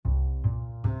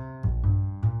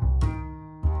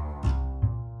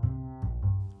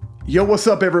Yo, what's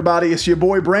up, everybody? It's your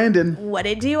boy, Brandon. What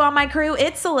it do on my crew?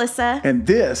 It's Alyssa. And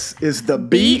this is the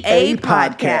BA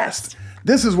Podcast.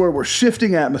 This is where we're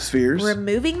shifting atmospheres,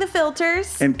 Removing the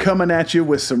filters. and coming at you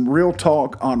with some real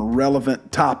talk on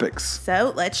relevant topics.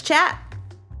 So let's chat.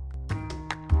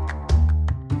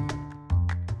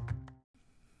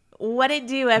 What it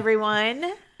do,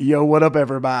 everyone? Yo, what up,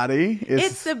 everybody?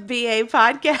 It's the BA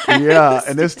Podcast. Yeah,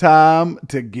 and it's time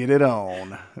to get it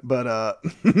on. But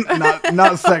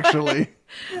not sexually.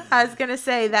 I was going to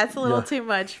say, that's a little too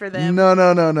much for them.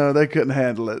 No. They couldn't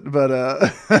handle it. But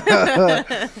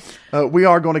we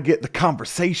are going to get the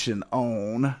conversation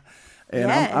on. And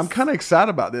Yes. I'm kind of excited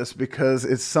about this because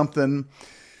it's something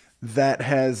that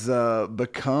has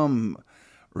become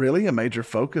really a major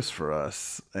focus for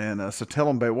us. And so tell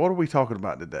them, babe, what are we talking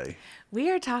about today? We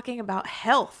are talking about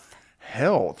health.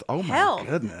 Health. Oh, my Health.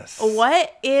 goodness.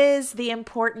 What is the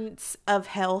importance of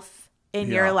health in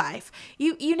Yeah. your life?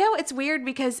 You know, it's weird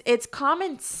because it's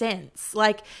common sense.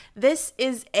 Like, this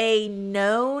is a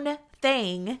known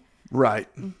thing, Right.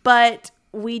 but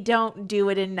we don't do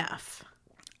it enough.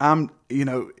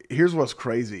 Here's what's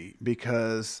crazy,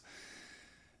 because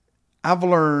I've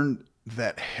learned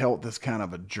that health is kind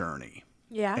of a journey.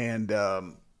 Yeah. And,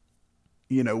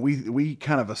 we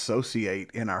kind of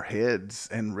associate in our heads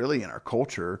and really in our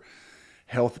culture,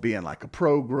 health being like a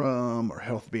program, or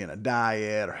health being a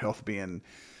diet, or health being,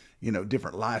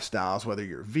 different lifestyles, whether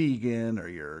you're vegan or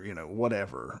you're,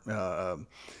 whatever,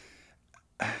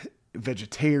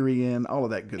 vegetarian, all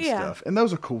of that good stuff. And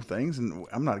those are cool things. And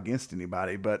I'm not against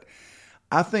anybody, but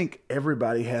I think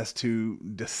everybody has to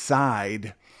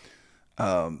decide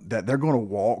that they're going to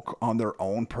walk on their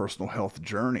own personal health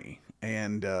journey.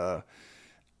 And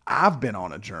I've been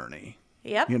on a journey,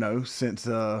 Yep. since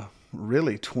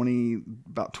really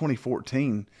about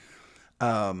 2014.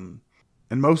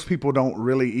 And most people don't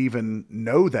really even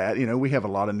know that. We have a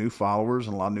lot of new followers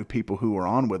and a lot of new people who are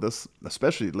on with us,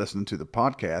 especially listening to the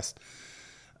podcast.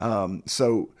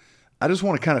 So I just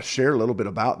want to kind of share a little bit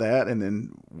about that. And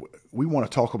then we want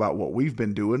to talk about what we've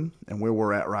been doing and where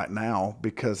we're at right now,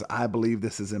 because I believe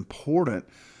this is important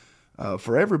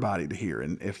for everybody to hear.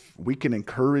 And if we can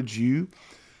encourage you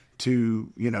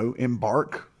to,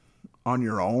 embark on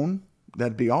your own,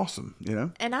 that'd be awesome,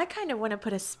 And I kind of want to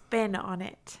put a spin on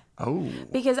it. Oh,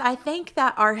 Because I think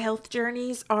that our health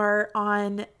journeys are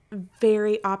on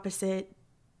very opposite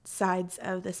sides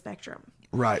of the spectrum.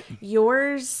 right.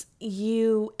 Yours,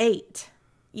 you ate,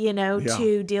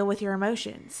 to deal with your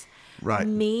emotions. Right.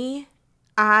 Me,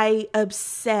 I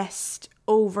obsessed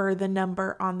over the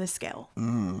number on the scale.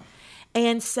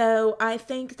 And so I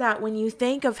think that when you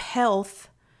think of health,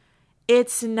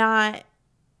 it's not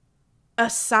a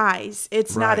size.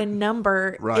 It's not a Right.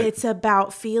 number. Right. It's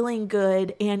about feeling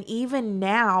good. And even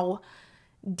now,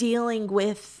 dealing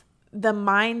with the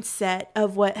mindset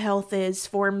of what health is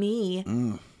for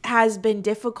me has been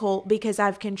difficult, because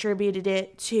I've contributed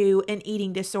it to an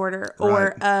eating disorder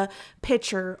or Right. a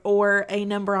picture or a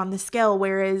number on the scale.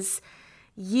 Whereas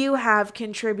you have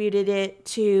contributed it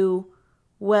to,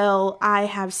 well, I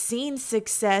have seen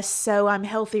success, so I'm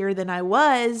healthier than I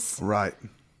was. Right.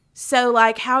 So,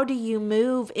 how do you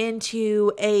move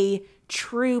into a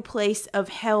true place of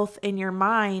health in your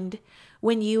mind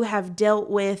when you have dealt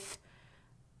with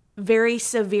very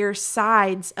severe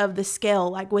sides of the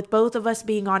scale? Like, with both of us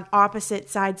being on opposite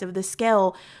sides of the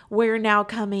scale, we're now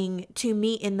coming to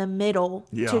meet in the middle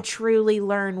Yeah. to truly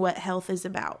learn what health is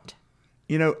about.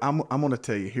 I'm going to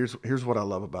tell you, here's what I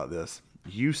love about this.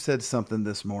 You said something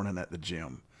this morning at the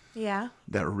gym Yeah.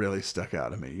 that really stuck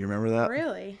out to me. You remember that?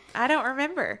 Really? I don't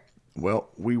remember. Well,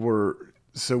 we've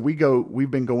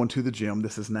been going to the gym.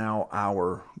 This is now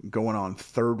our going on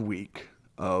third week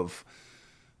of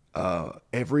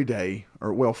every day,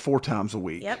 or 4 times a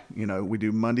week. Yep. We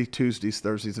do Monday, Tuesdays,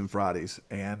 Thursdays, and Fridays.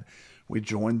 And we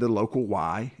joined the local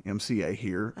YMCA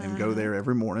here and go there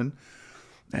every morning.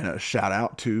 And a shout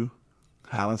out to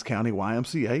Highlands County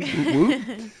YMCA. Whoop,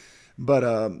 whoop.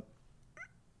 But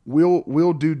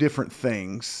we'll do different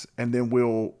things, and then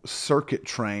we'll circuit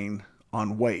train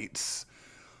on weights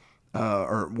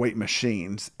or weight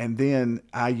machines. And then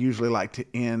I usually like to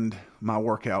end my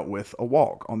workout with a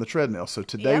walk on the treadmill. So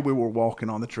today Yep. we were walking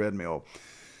on the treadmill,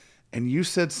 and you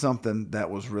said something that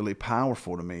was really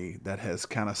powerful to me that has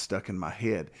kind of stuck in my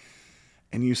head.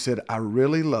 And you said,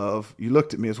 you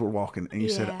looked at me as we're walking, and you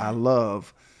said, Yeah. I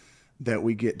love that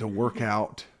we get to work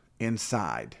out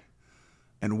inside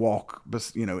and walk,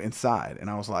 inside. And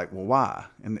I was like, well, why?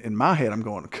 And in my head, I'm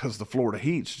going, because the Florida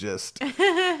heat's just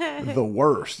the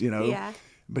worst, Yeah.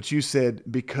 But you said,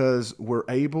 because we're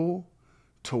able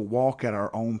to walk at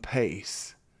our own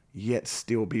pace, yet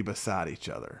still be beside each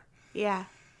other. Yeah.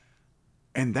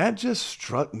 And that just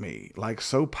struck me like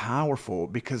so powerful,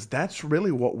 because that's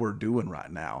really what we're doing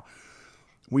right now.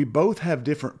 We both have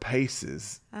different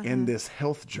paces in this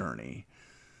health journey,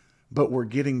 but we're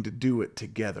getting to do it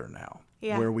together now.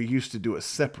 Yeah. Where we used to do it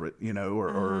separate,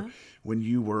 or when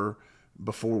you were,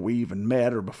 before we even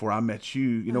met, or before I met you,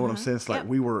 you know what I'm saying? It's like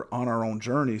we were on our own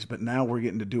journeys, but now we're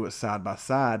getting to do it side by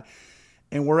side,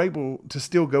 and we're able to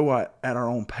still go at our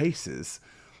own paces,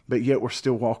 but yet we're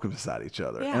still walking beside each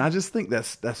other. Yeah. And I just think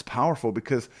that's powerful,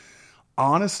 because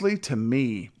honestly, to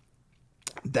me,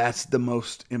 that's the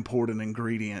most important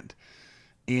ingredient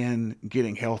in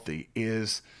getting healthy,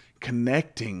 is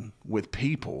connecting with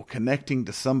people, connecting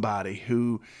to somebody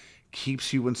who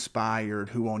keeps you inspired,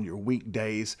 who on your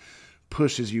weekdays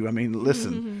pushes you. I mean,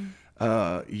 listen,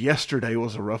 yesterday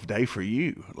was a rough day for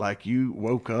you. Like, you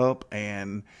woke up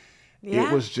and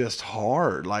it was just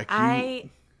hard. Like, my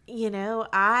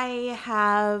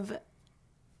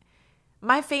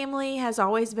family has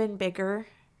always been bigger,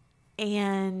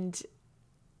 and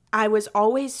I was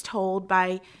always told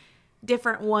by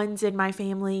different ones in my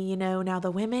family, now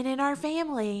the women in our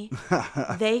family,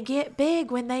 they get big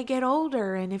when they get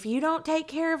older. And if you don't take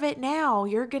care of it now,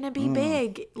 you're going to be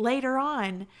big later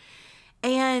on.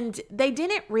 And they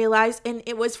didn't realize, and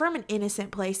it was from an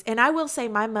innocent place. And I will say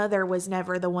my mother was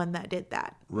never the one that did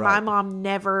that. Right. My mom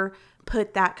never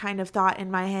put that kind of thought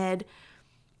in my head.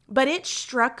 But it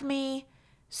struck me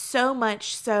so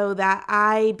much so that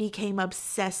I became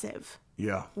obsessive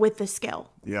with the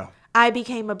scale. Yeah. I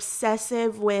became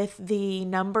obsessive with the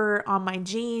number on my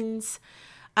jeans.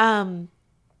 You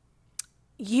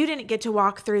didn't get to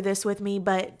walk through this with me,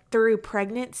 but through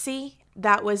pregnancy,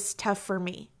 that was tough for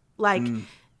me. Like,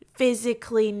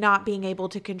 physically not being able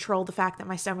to control the fact that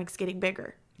my stomach's getting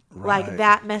bigger. Right. Like,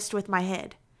 that messed with my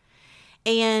head.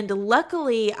 And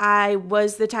luckily, I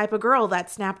was the type of girl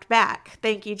that snapped back.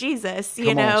 Thank you, Jesus.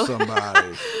 Come on,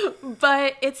 somebody.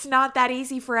 But it's not that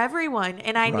easy for everyone.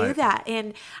 And I knew that.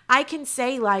 And I can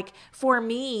say, like, for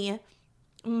me,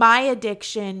 my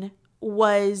addiction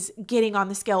was getting on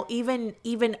the scale,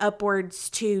 even upwards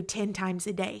to 10 times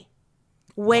a day.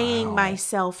 Weighing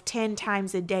myself 10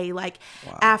 times a day, like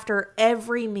after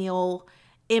every meal,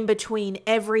 in between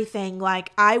everything.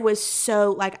 Like, I was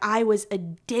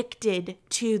addicted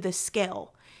to the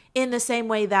scale, in the same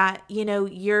way that,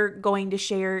 you're going to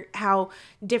share how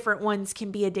different ones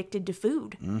can be addicted to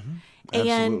food.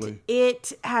 And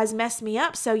it has messed me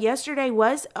up. So yesterday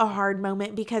was a hard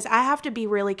moment, because I have to be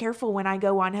really careful when I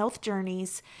go on health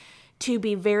journeys, to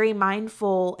be very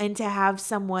mindful and to have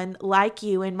someone like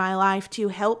you in my life to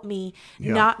help me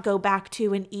not go back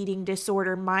to an eating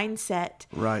disorder mindset.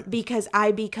 Right. Because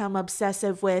I become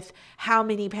obsessive with how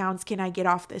many pounds can I get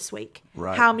off this week?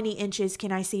 Right. How many inches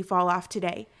can I see fall off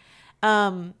today?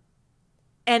 And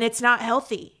it's not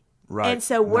healthy. Right. And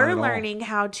so we're learning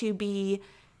how to be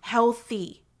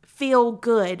healthy, feel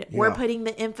good. Yeah. We're putting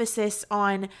the emphasis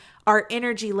on our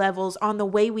energy levels, on the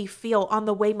way we feel, on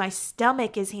the way my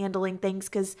stomach is handling things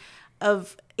because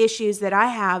of issues that I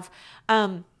have.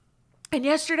 And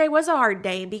yesterday was a hard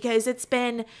day, because it's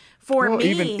been for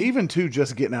me. Even to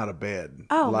just getting out of bed.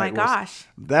 Oh my gosh.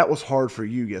 That was hard for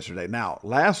you yesterday. Now,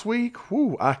 last week,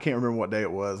 I can't remember what day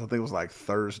it was. I think it was like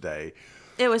Thursday.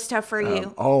 It was tough for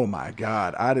you. Oh my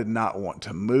God. I did not want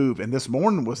to move. And this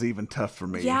morning was even tough for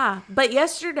me. Yeah. But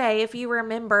yesterday, if you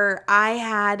remember, I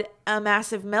had a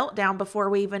massive meltdown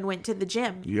before we even went to the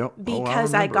gym. Yep.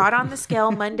 Because I got on the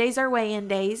scale. Mondays are weigh-in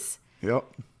days. Yep.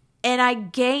 And I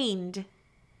gained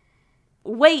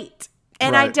weight.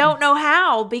 And I don't know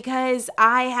how, because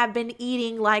I have been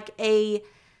eating like a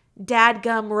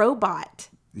dadgum robot.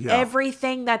 Yeah.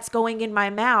 Everything that's going in my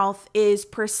mouth is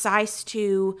precise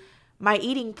to my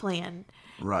eating plan.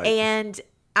 Right. And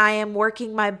I am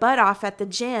working my butt off at the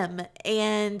gym,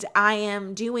 and I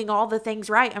am doing all the things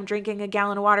right. I'm drinking a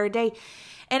gallon of water a day.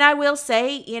 And I will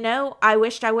say, I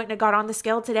wished I wouldn't have got on the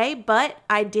scale today, but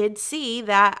I did see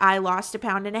that I lost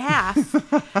 1.5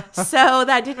 pounds. So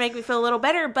that did make me feel a little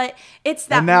better, but it's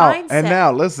that mindset. And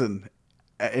now, listen,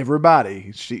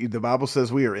 everybody, the Bible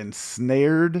says we are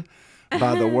ensnared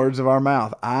by the words of our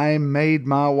mouth. I made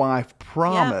my wife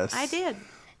promise. I did.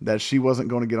 That she wasn't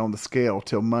going to get on the scale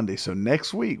till Monday. So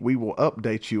next week we will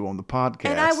update you on the podcast.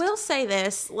 And I will say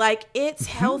this, like, it's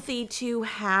healthy to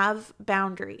have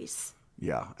boundaries.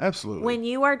 Yeah, absolutely. When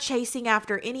you are chasing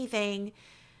after anything,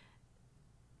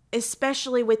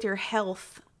 especially with your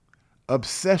health.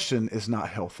 Obsession is not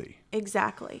healthy.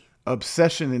 Exactly.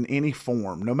 Obsession in any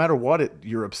form, no matter what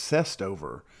you're obsessed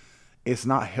over, it's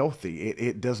not healthy.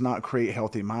 It does not create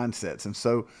healthy mindsets. And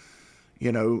so,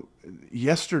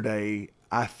 yesterday,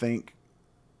 I think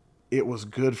it was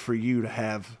good for you to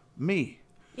have me,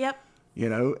 Yep.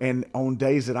 and on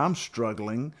days that I'm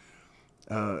struggling,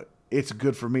 it's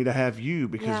good for me to have you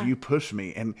because you push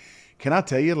me. And can I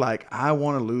tell you, like, I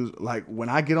want to lose, like when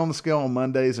I get on the scale on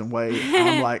Mondays and weigh,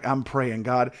 I'm praying,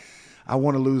 God, I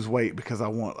want to lose weight because I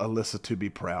want Alyssa to be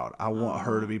proud. I want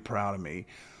her to be proud of me.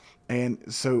 And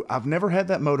so I've never had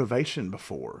that motivation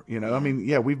before, I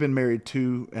mean, we've been married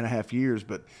 2.5 years,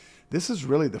 but this is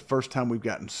really the first time we've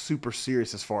gotten super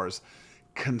serious as far as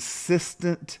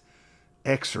consistent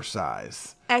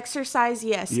exercise. Exercise,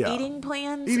 yes. Yeah. Eating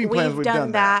plans, We've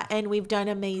done that, and we've done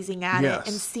amazing at Yes.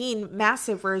 it and seen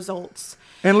massive results.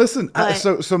 And listen, But-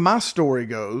 so my story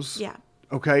goes, Yeah.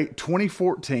 okay,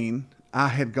 2014, I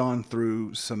had gone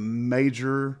through some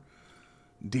major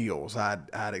deals.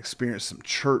 I'd experienced some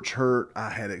church hurt. I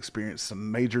had experienced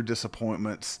some major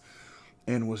disappointments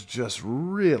and was just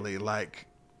really like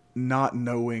not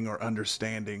knowing or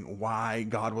understanding why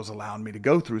God was allowing me to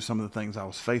go through some of the things I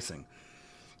was facing.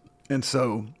 And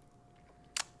so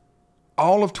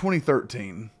all of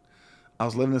 2013, I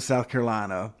was living in South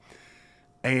Carolina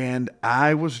and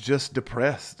I was just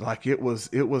depressed. Like it was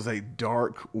a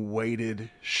dark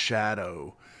weighted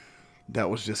shadow that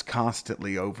was just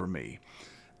constantly over me.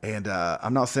 And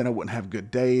I'm not saying I wouldn't have good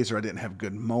days or I didn't have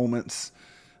good moments,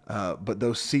 but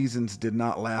those seasons did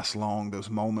not last long. Those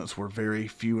moments were very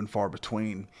few and far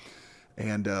between.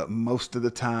 And most of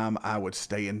the time I would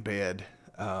stay in bed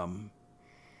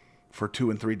for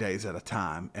 2 and 3 days at a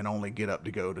time and only get up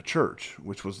to go to church,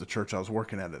 which was the church I was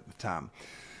working at the time.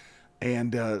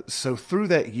 And so through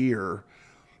that year,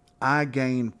 I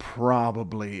gained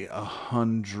probably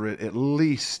 100, at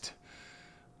least,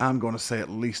 I'm going to say at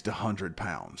least 100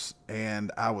 pounds.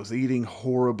 And I was eating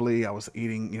horribly. I was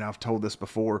eating, I've told this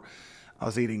before, I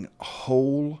was eating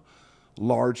whole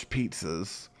large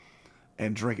pizzas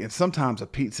and drinking, and sometimes a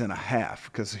pizza and a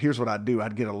half, because here's what I'd do.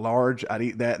 I'd get a large, I'd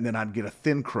eat that, and then I'd get a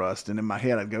thin crust, and in my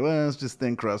head I'd go, it's just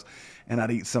thin crust, and I'd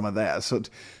eat some of that. So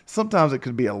sometimes it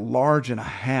could be a large and a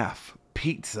half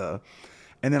pizza,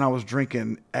 and then I was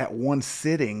drinking at one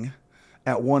sitting,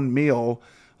 at one meal,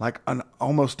 like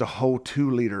almost a whole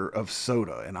 2 liter of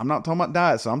soda. And I'm not talking about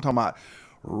diet, so I'm talking about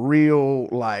real,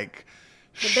 like,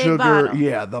 sugar.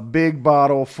 Yeah, the big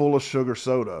bottle full of sugar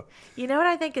soda. You know what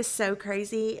I think is so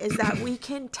crazy is that we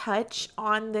can touch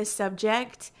on this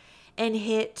subject and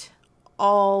hit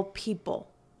all people.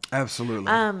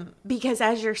 Absolutely. Because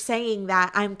as you're saying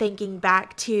that, I'm thinking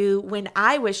back to when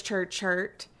I was church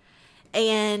hurt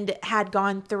and had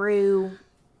gone through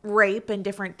rape and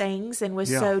different things and was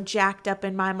so jacked up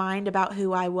in my mind about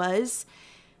who I was.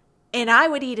 And I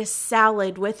would eat a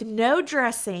salad with no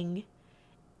dressing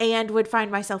and would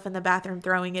find myself in the bathroom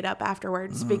throwing it up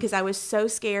afterwards because I was so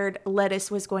scared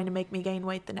lettuce was going to make me gain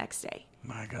weight the next day.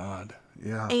 My God.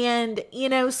 Yeah. And,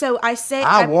 so I say...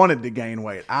 I wanted to gain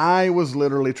weight. I was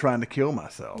literally trying to kill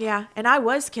myself. Yeah. And I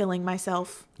was killing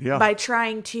myself by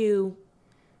trying to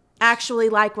actually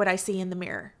like what I see in the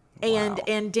mirror.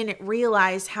 And didn't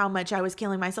realize how much I was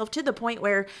killing myself, to the point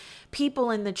where people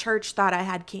in the church thought I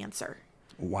had cancer.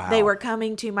 Wow. They were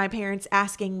coming to my parents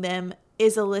asking them,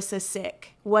 is Alyssa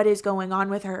sick? What is going on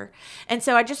with her? And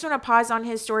so I just want to pause on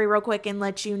his story real quick and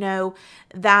let you know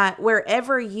that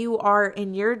wherever you are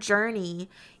in your journey,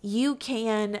 you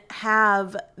can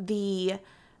have the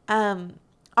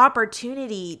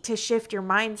opportunity to shift your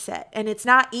mindset. And it's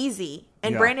not easy.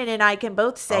 And Brandon and I can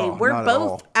both say we're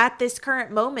both at this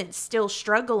current moment still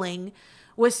struggling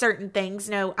with certain things.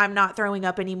 No, I'm not throwing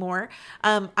up anymore.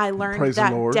 I learned Praise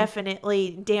that the Lord. definitely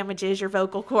damages your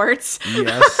vocal cords.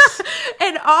 Yes.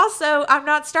 And also, I'm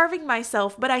not starving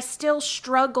myself, but I still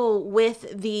struggle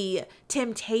with the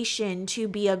temptation to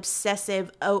be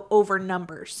obsessive over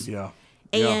numbers. Yeah.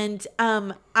 And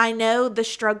I know the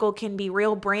struggle can be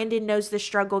real. Brandon knows the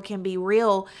struggle can be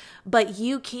real, but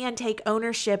you can take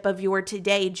ownership of your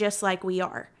today just like we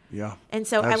are. Yeah. And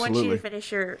so I want you absolutely. to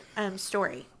finish your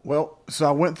story. Well, so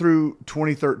I went through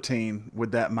 2013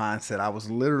 with that mindset.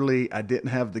 I didn't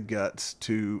have the guts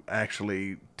to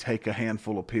actually take a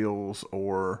handful of pills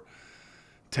or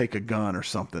take a gun or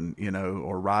something,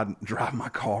 or drive my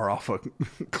car off a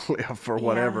cliff or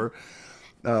whatever.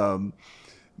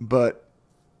 But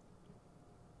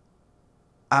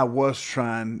I was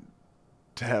trying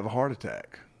to have a heart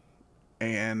attack,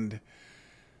 and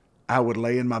I would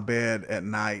lay in my bed at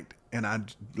night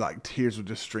and tears would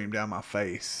just stream down my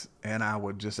face, and I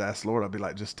would just ask Lord, I'd be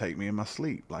like, just take me in my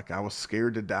sleep. Like, I was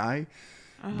scared to die,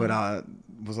 but I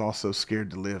was also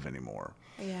scared to live anymore.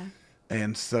 Yeah.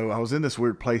 And so I was in this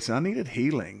weird place and I needed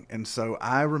healing. And so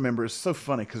I remember, it's so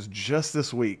funny because just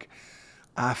this week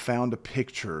I found a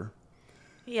picture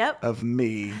Yep. of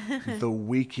me the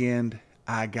weekend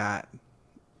I got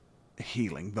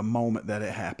healing, the moment that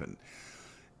it happened.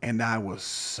 And I was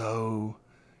so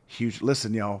huge.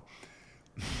 Listen, y'all,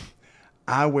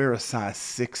 I wear a size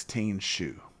 16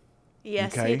 shoe.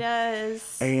 Yes, Okay? he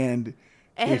does. And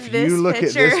And if this you look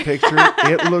at this picture,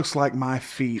 it looks like my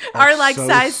feet are like so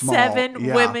size small. 7,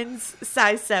 Yeah. women's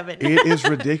size 7. It is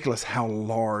ridiculous how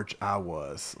large I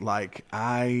was. Like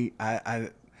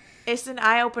It's an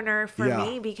eye opener for Yeah.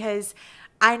 me because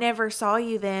I never saw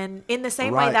you then in the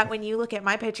same way Right. that when you look at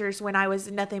my pictures when I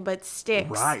was nothing but sticks.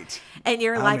 Right. And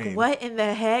you're I like, mean- what in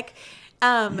the heck?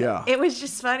 Yeah. It was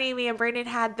just funny. Me and Brandon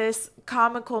had this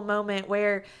comical moment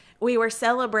where we were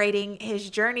celebrating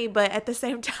his journey, but at the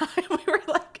same time, we were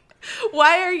like,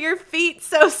 why are your feet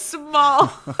so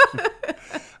small?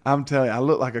 I'm telling you, I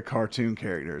look like a cartoon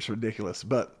character. It's ridiculous.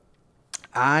 But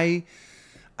I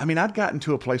mean, I'd gotten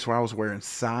to a place where I was wearing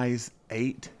size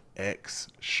 8X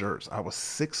shirts. I was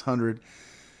 600.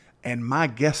 And my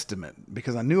guesstimate,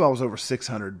 because I knew I was over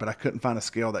 600, but I couldn't find a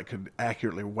scale that could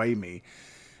accurately weigh me.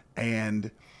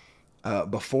 And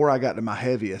before I got to my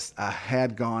heaviest, I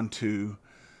had gone to,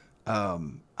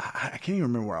 I can't even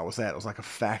remember where I was at. It was like a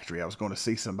factory. I was going to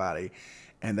see somebody,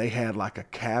 and they had like a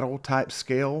cattle type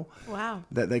scale. Wow.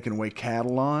 That they can weigh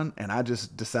cattle on. And I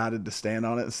just decided to stand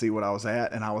on it and see what I was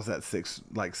at. And I was at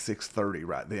 630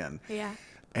 right then. Yeah.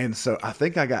 And so I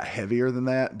think I got heavier than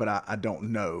that, but I don't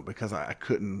know because I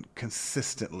couldn't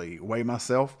consistently weigh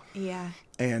myself. Yeah.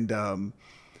 And,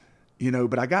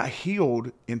 but I got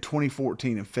healed in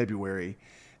 2014 in February,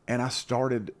 and I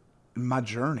started my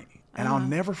journey. And I'll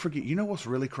never forget. You know what's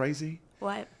really crazy?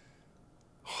 What?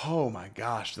 Oh my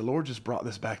gosh, the Lord just brought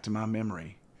this back to my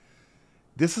memory.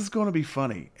 This is going to be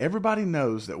funny. Everybody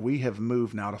knows that we have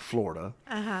moved now to Florida.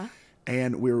 Uh-huh.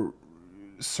 And we're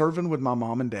serving with my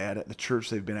mom and dad at the church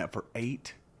they've been at for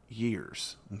 8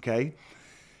 years. Okay.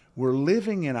 We're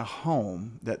living in a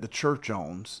home that the church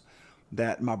owns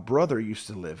that my brother used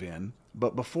to live in.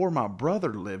 But before my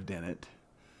brother lived in it,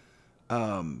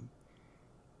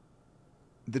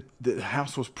 the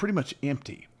house was pretty much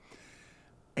empty.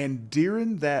 And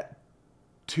during that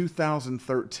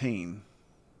 2013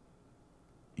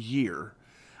 year,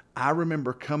 I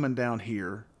remember coming down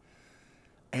here,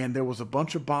 and there was a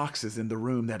bunch of boxes in the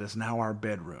room that is now our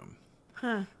bedroom.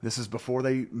 Huh. This is before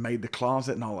they made the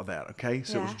closet and all of that, okay?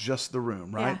 So it was Yeah. just the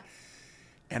room, right? Yeah.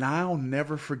 And I'll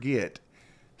never forget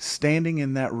standing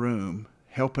in that room,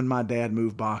 helping my dad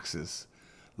move boxes,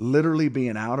 literally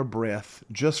being out of breath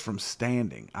just from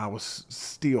standing. I was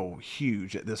still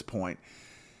huge at this point.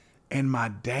 And my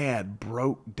dad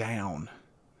broke down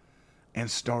and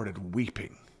started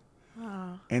weeping.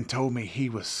 And told me he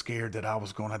was scared that I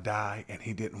was going to die and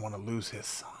he didn't want to lose his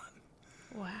son.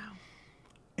 Wow.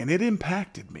 And it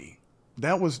impacted me.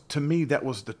 To me, that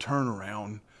was the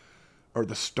turnaround or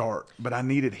the start. But I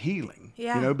needed healing,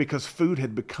 Yeah. because food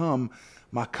had become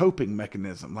my coping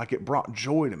mechanism. Like it brought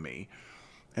joy to me.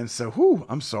 And so,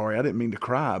 I'm sorry, I didn't mean to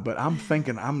cry, but I'm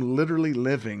thinking I'm literally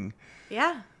living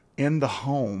Yeah. in the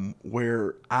home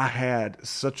where I had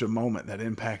such a moment that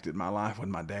impacted my life with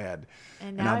my dad.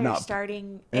 And now you're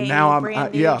starting and a now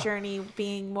brand new yeah. journey,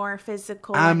 being more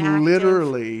physical I'm and active.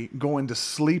 literally going to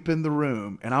sleep in the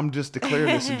room, and I'm just declaring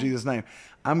this in Jesus' name.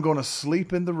 I'm going to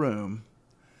sleep in the room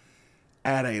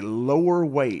at a lower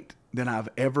weight than I've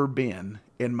ever been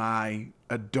in my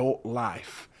adult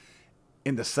life,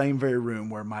 in the same very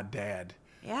room where my dad,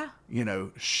 Yeah.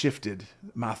 shifted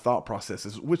my thought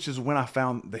processes, which is when I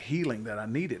found the healing that I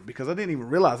needed, because I didn't even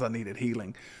realize I needed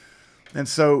healing. And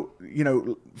so,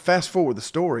 fast forward the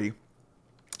story,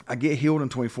 I get healed in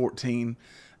 2014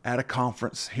 at a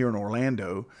conference here in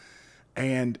Orlando,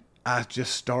 and I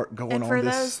just start going And on for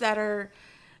this. those that are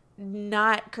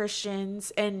not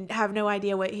Christians and have no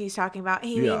idea what he's talking about,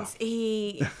 he Yeah. means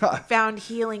he found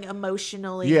healing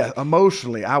emotionally. Yeah,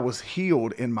 emotionally, I was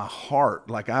healed in my heart.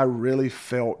 Like I really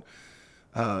felt,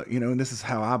 and this is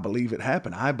how I believe it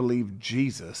happened. I believe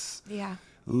Jesus Yeah.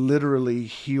 literally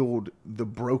healed the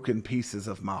broken pieces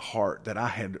of my heart that I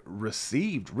had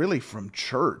received really from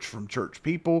church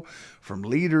people, from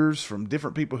leaders, from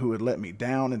different people who had let me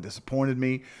down and disappointed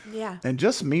me. Yeah. And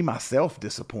just me, myself,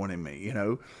 disappointing me,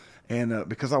 and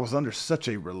because I was under such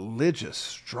a religious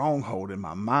stronghold in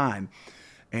my mind,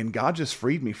 and God just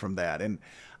freed me from that. And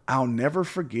I'll never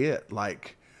forget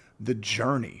like the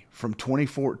journey from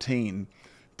 2014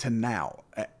 to now.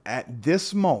 At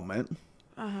this moment,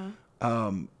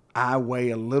 I weigh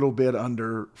a little bit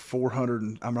under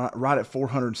 400. I'm right at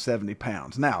 470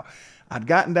 pounds. Now, I'd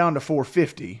gotten down to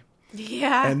 450,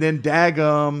 Yeah. And then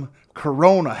daggum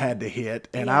Corona had to hit.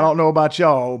 And I Yeah. don't know about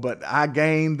y'all, but I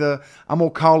gained I'm going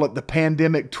to call it the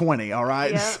pandemic 20. All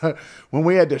right. Yep. So when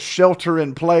we had to shelter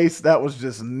in place, that was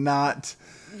just not.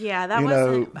 Yeah, that You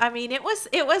wasn't. know- I mean, it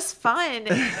was fun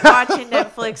watching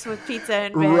Netflix with pizza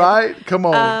in bed. Right? Come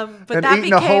on. But and that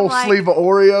eating a became whole like- sleeve of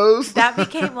Oreos. That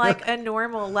became like a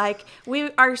normal. Like,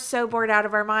 we are so bored out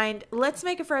of our mind. Let's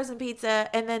make a frozen pizza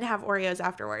and then have Oreos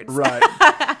afterwards. Right.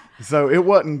 So it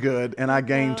wasn't good, and I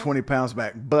gained No. 20 pounds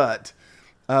back. But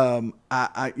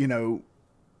I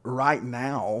right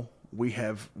now we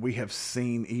have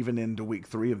seen, even into week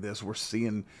 3 of this, we're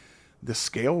seeing the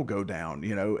scale go down.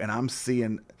 And I'm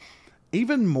seeing,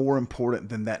 even more important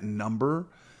than that number,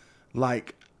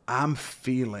 like, I'm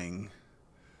feeling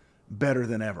better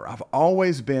than ever. I've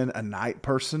always been a night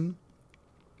person,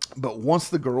 but once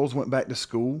the girls went back to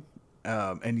school,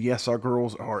 and yes, our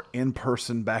girls are in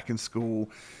person back in school.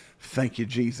 Thank you,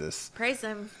 Jesus. Praise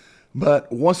him.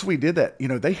 But once we did that,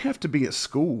 they have to be at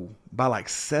school by like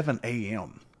 7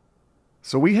 a.m.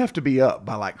 So we have to be up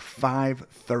by like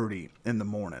 5:30 in the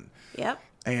morning. Yep.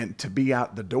 And to be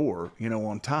out the door,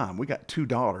 on time. We got 2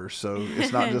 daughters, so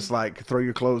it's not just like throw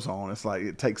your clothes on. It's like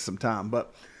it takes some time.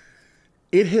 But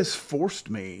it has forced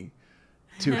me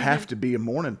to have to be a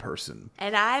morning person.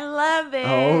 And I love it.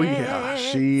 Oh, yeah.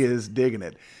 She is digging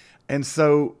it. And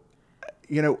so,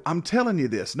 I'm telling you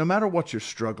this, no matter what your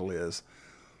struggle is,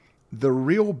 the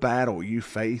real battle you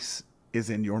face is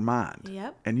in your mind.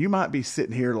 Yep. And you might be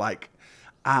sitting here like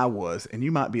I was, and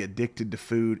you might be addicted to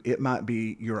food. It might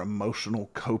be your emotional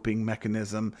coping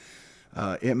mechanism.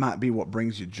 It might be what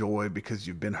brings you joy because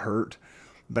you've been hurt.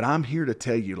 But I'm here to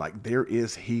tell you, like, there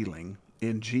is healing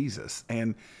in Jesus.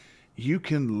 And you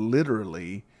can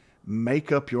literally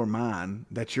make up your mind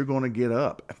that you're going to get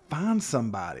up. Find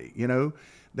somebody,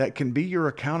 that can be your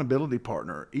accountability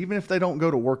partner, even if they don't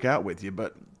go to work out with you.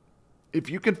 But if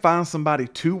you can find somebody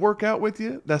to work out with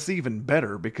you, that's even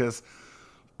better, because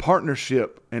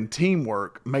partnership and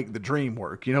teamwork make the dream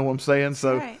work. You know what I'm saying?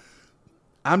 So Right.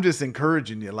 I'm just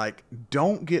encouraging you, like,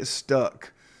 don't get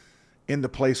stuck in the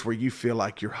place where you feel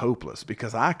like you're hopeless,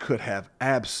 because I could have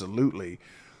absolutely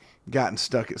gotten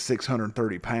stuck at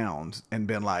 630 pounds and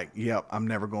been like, yep, I'm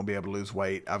never going to be able to lose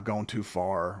weight. I've gone too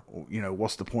far.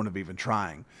 What's the point of even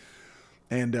trying?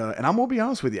 And I'm going to be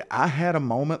honest with you. I had a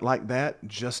moment like that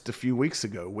just a few weeks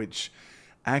ago, which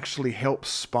actually helped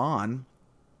spawn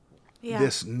Yeah.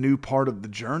 this new part of the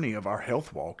journey of our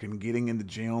health walk and getting in the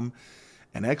gym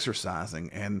and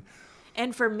exercising.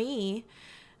 And for me,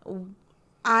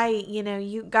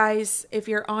 you guys, if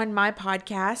you're on my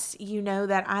podcast, you know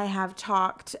that I have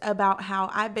talked about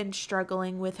how I've been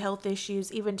struggling with health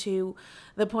issues, even to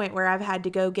the point where I've had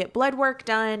to go get blood work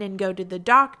done and go to the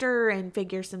doctor and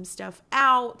figure some stuff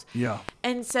out. Yeah.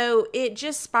 And so it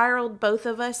just spiraled both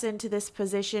of us into this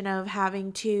position of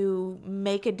having to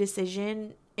make a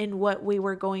decision in what we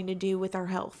were going to do with our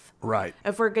health. Right.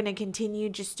 If we're going to continue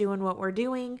just doing what we're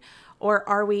doing, or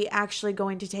are we actually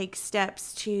going to take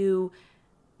steps to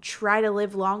try to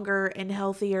live longer and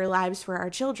healthier lives for our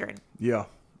children? Yeah,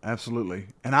 absolutely.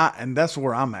 And that's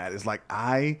where I'm at, is like,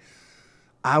 I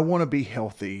want to be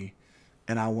healthy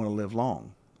and I want to live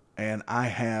long. And I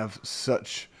have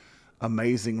such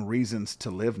amazing reasons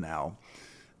to live now.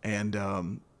 And,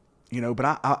 but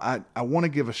I want to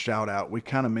give a shout out. We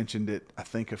kind of mentioned it, I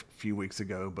think, a few weeks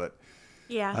ago, but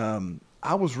Yeah.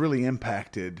 I was really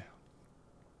impacted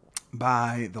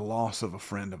by the loss of a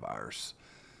friend of ours.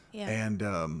 Yeah.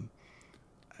 And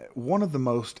one of the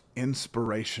most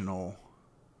inspirational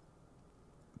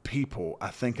people I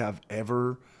think I've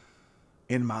ever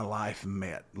in my life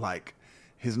met. Like,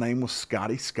 his name was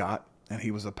Scotty Scott, and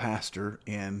he was a pastor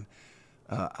in,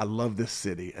 I love this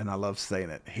city, and I love saying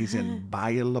it. He's in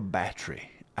Bayou La Battery,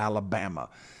 Alabama.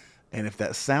 And if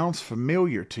that sounds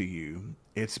familiar to you,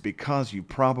 it's because you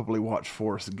probably watched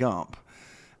Forrest Gump,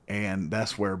 and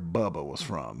that's where Bubba was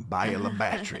from, Bayou La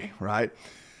Battery, right?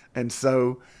 And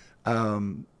so,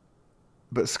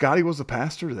 but Scotty was a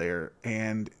pastor there,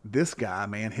 and this guy,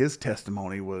 man, his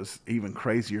testimony was even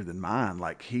crazier than mine.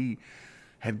 Like, he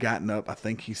had gotten up, I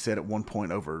think he said at one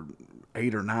point, over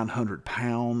 800 or 900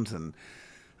 pounds, and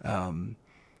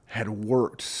had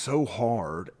worked so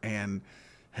hard, and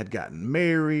had gotten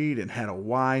married and had a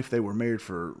wife. They were married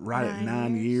for at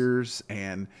 9 years.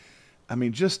 And I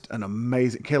mean, just an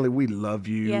amazing, Kelly, we love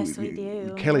you. Yes, we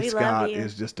do. Kelly We love Scott you.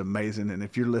 is just amazing. And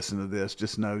if you're listening to this,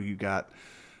 just know you got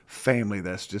family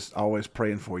that's just always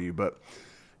praying for you. But,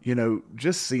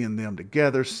 just seeing them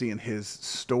together, seeing his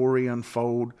story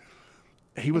unfold,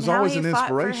 he was how always he an fought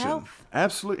for inspiration. health.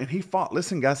 Absolutely. And he fought.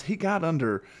 Listen, guys, he got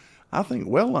under, I think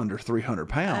well under 300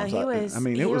 pounds. He was, I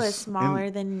mean, he it was smaller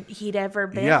than he'd ever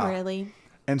been, really.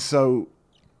 And so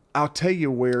I'll tell you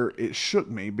where it shook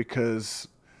me, because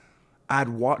I'd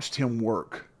watched him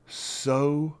work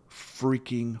so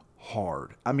freaking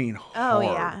hard. I mean, hard. Oh,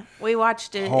 yeah. We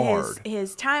watched his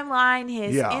timeline,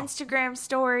 his Instagram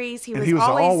stories. He was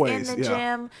always in the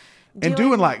gym. And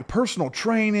doing like personal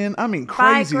training. I mean,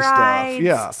 crazy bike rides, stuff.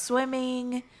 Yeah.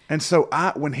 Swimming. And so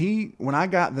when I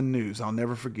got the news, I'll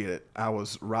never forget it. I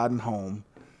was riding home,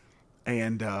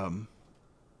 and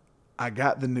I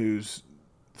got the news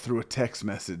through a text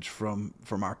message from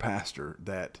our pastor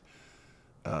that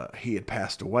he had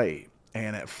passed away.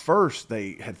 And at first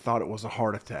they had thought it was a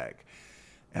heart attack.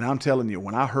 And I'm telling you,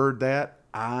 when I heard that,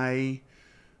 I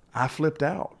flipped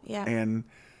out. Yeah. And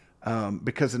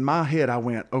because in my head I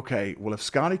went, okay, well, if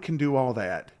Scotty can do all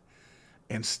that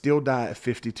and still die at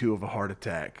 52 of a heart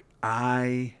attack,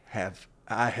 I have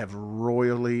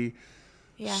royally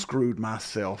screwed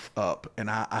myself up, and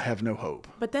I have no hope.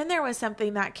 But then there was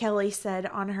something that Kelly said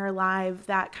on her live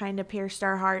that kind of pierced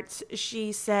our hearts.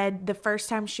 She said the first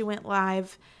time she went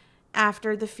live,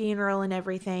 after the funeral and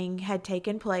everything had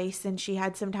taken place and she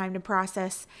had some time to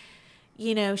process,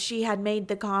 she had made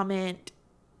the comment,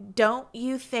 don't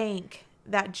you think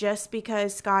that just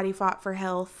because Scotty fought for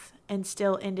health and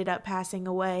still ended up passing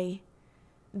away,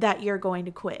 that you're going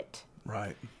to quit?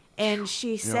 Right. And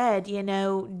she said,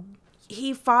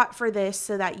 he fought for this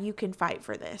so that you can fight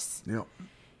for this. Yep.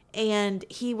 And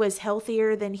he was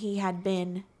healthier than he had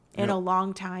been in a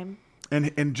long time.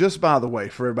 And just by the way,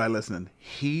 for everybody listening,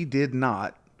 he did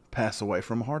not pass away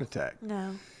from a heart attack.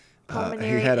 No.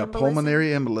 He had a pulmonary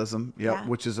embolism,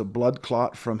 which is a blood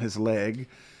clot from his leg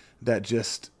that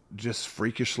just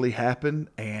freakishly happened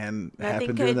and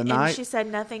happened during the night. And she said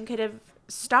nothing could have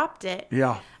stopped it.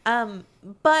 Yeah. And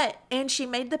she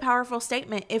made the powerful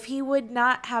statement, if he would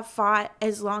not have fought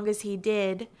as long as he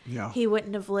did, he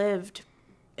wouldn't have lived.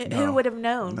 No. Who would have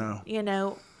known?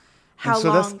 No. How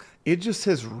long? It just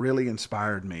has really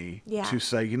inspired me to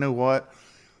say, you know what?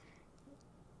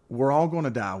 We're all going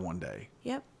to die one day.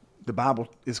 Yep. The Bible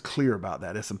is clear about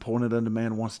that. It's appointed unto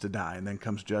man once to die, and then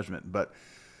comes judgment. But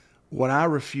what I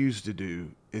refuse to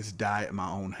do is die at my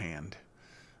own hand.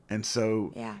 And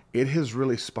so it has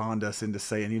really spawned us into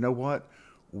saying, you know what?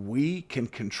 We can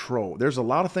control. There's a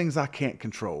lot of things I can't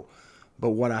control,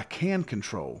 but what I can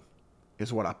control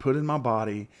is what I put in my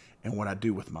body and what I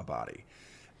do with my body.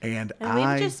 And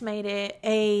we've just made it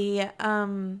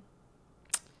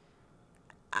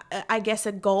I guess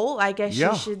a goal,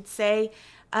 you should say,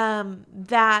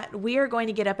 that we are going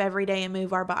to get up every day and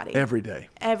move our body. Every day.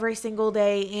 Every single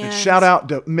day. And shout out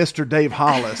to Mr. Dave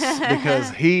Hollis, because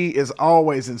he is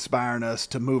always inspiring us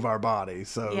to move our body.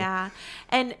 So yeah.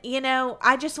 And,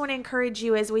 I just want to encourage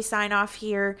you as we sign off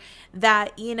here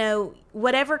that,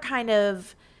 whatever kind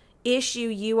of issue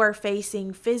you are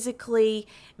facing physically,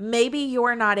 maybe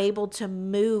you're not able to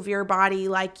move your body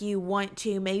like you want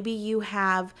to. Maybe you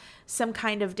have some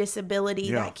kind of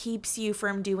disability that keeps you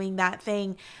from doing that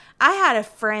thing. I had a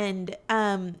friend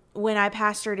when I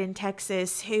pastored in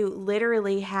Texas who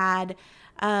literally had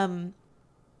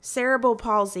cerebral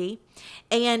palsy,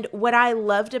 and what I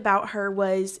loved about her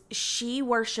was she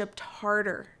worshiped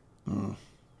harder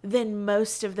than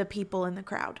most of the people in the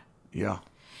crowd. Yeah.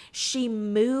 She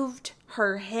moved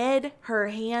her head, her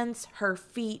hands, her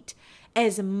feet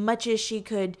as much as she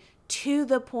could, to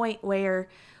the point where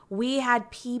we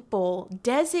had people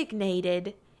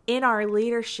designated in our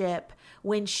leadership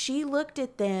when she looked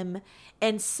at them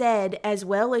and said, as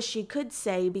well as she could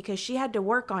say, because she had to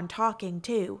work on talking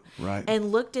too, right,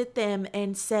 and looked at them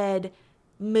and said,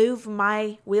 move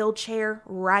my wheelchair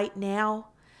right now.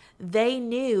 They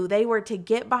knew they were to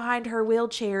get behind her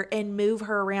wheelchair and move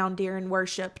her around during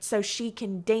worship so she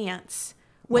can dance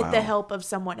with the help of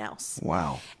someone else.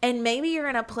 Wow. And maybe you're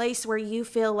in a place where you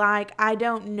feel like, I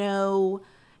don't know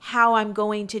how I'm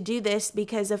going to do this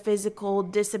because of physical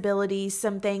disabilities,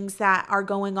 some things that are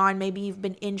going on. Maybe you've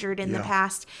been injured in the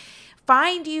past.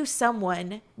 Find you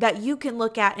someone that you can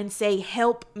look at and say,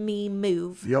 help me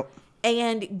move. Yep.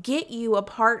 And get you a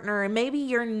partner. And maybe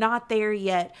you're not there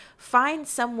yet. Find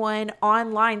someone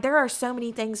online. There are so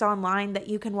many things online that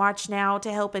you can watch now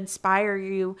to help inspire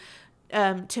you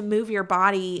to move your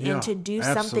body and to do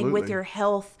something with your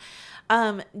health.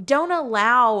 Don't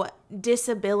allow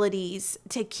disabilities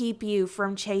to keep you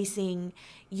from chasing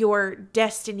your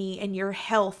destiny and your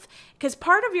health, because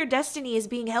part of your destiny is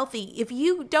being healthy. If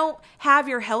you don't have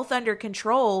your health under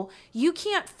control, you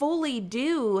can't fully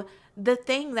do the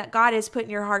thing that God has put in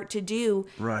your heart to do,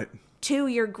 right, to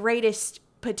your greatest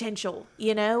potential,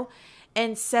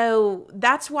 And so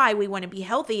that's why we want to be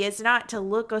healthy, is not to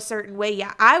look a certain way.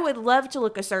 Yeah, I would love to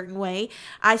look a certain way.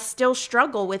 I still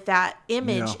struggle with that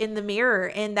image in the mirror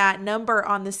and that number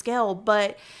on the scale.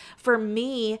 But for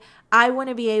me, I want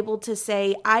to be able to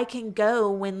say I can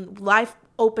go when life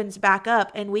opens back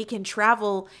up and we can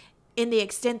travel in the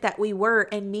extent that we were,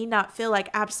 and me not feel like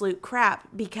absolute crap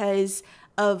because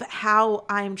of how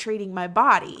I'm treating my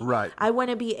body. Right. I want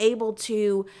to be able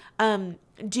to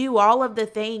do all of the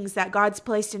things that God's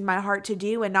placed in my heart to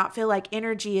do and not feel like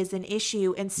energy is an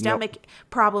issue and stomach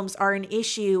problems are an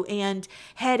issue and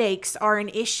headaches are an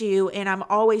issue and I'm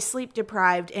always sleep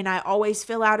deprived and I always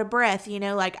feel out of breath.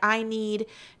 Like I need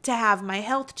to have my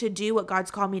health to do what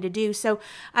God's called me to do. So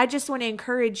I just want to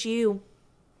encourage you,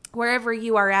 wherever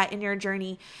you are at in your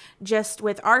journey, just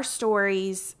with our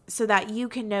stories, so that you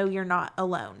can know you're not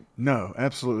alone. No,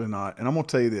 absolutely not. And I'm going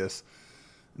to tell you this,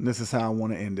 and this is how I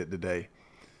want to end it today.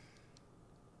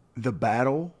 The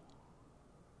battle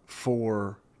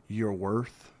for your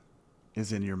worth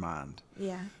is in your mind.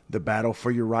 Yeah. The battle for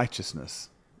your righteousness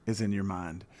is in your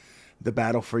mind. The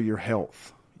battle for your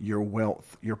health, your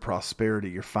wealth, your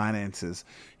prosperity, your finances,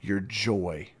 your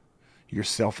joy, your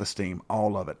self-esteem,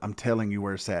 all of it. I'm telling you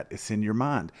where it's at. It's in your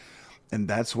mind. And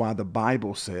that's why the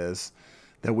Bible says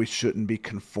that we shouldn't be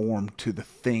conformed to the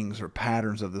things or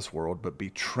patterns of this world, but be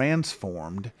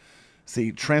transformed.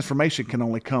 See, transformation can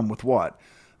only come with what?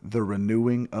 The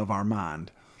renewing of our mind.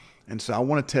 And so I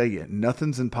want to tell you,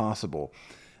 nothing's impossible.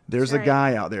 There's a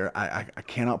guy out there, I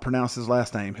cannot pronounce his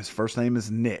last name. His first name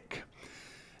is Nick.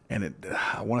 And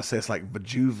I want to say it's like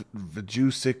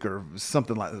Vujicic or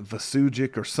something like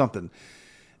Vasujic or something.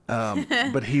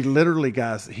 But he literally,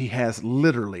 guys, he has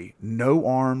literally no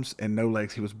arms and no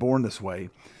legs. He was born this way.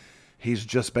 He's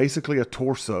just basically a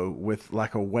torso with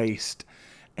like a waist.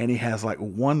 And he has like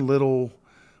one little,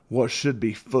 what should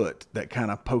be foot that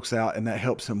kind of pokes out and that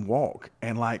helps him walk.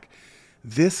 And like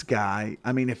this guy,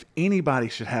 I mean, if anybody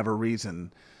should have a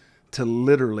reason to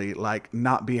literally like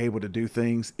not be able to do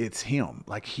things, it's him.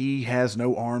 Like he has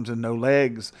no arms and no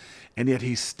legs, and yet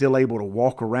he's still able to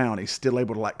walk around. He's still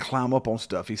able to like climb up on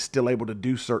stuff. He's still able to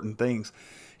do certain things.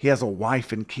 He has a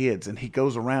wife and kids, and he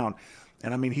goes around.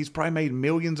 And I mean, he's probably made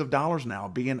millions of dollars now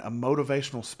being a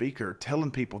motivational speaker,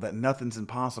 telling people that nothing's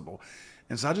impossible.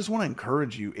 And so I just want to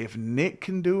encourage you, if Nick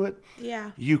can do it,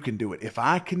 you can do it. If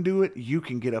I can do it, you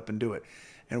can get up and do it.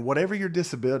 And whatever your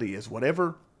disability is,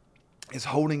 whatever is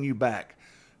holding you back,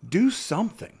 do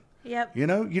something. Yep. You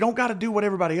don't got to do what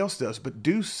everybody else does, but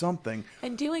do something.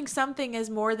 And doing something is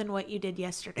more than what you did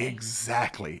yesterday.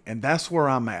 Exactly. And that's where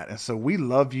I'm at. And so we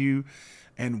love you,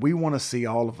 and we want to see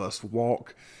all of us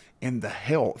walk in the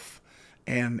health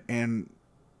and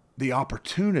the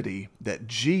opportunity that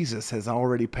Jesus has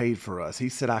already paid for us. He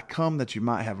said, I come that you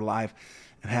might have life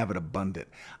and have it abundant.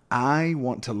 I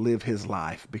want to live his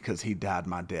life because he died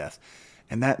my death.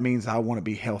 And that means I want to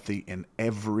be healthy in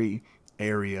every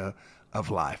area of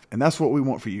life. And that's what we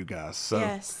want for you guys. So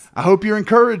yes. I hope you're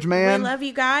encouraged, man. We love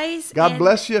you guys. God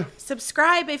bless you.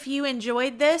 Subscribe if you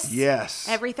enjoyed this. Yes.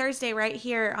 Every Thursday right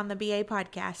here on the BA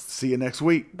Podcast. See you next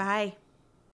week. Bye.